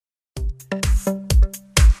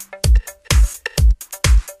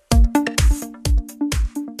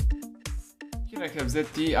have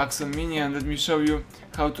ZTE Axon Mini, and let me show you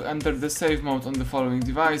how to enter the safe mode on the following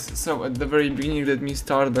device. So at the very beginning, let me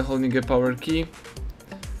start by holding a power key.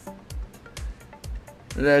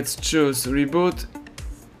 Let's choose Reboot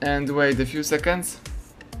and wait a few seconds.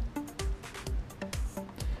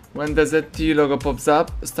 When the ZTE logo pops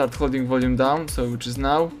up, start holding volume down, so which is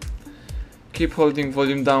now. Keep holding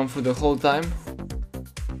volume down for the whole time.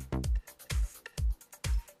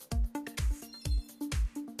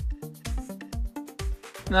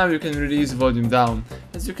 Now you can release volume down.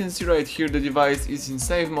 As you can see right here, the device is in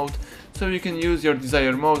safe mode, so you can use your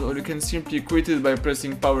desired mode, or you can simply quit it by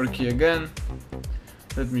pressing power key again.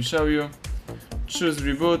 Let me show you. Choose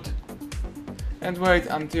Reboot and wait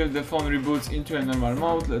until the phone reboots into a normal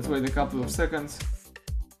mode. Let's wait a couple of seconds.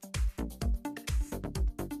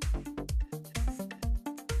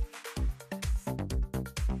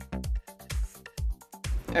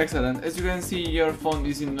 Excellent. As you can see, your phone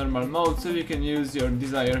is in normal mode, so you can use your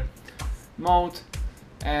desired mode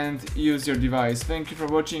and use your device. Thank you for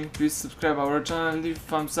watching. Please subscribe our channel, leave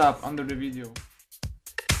thumbs up under the video.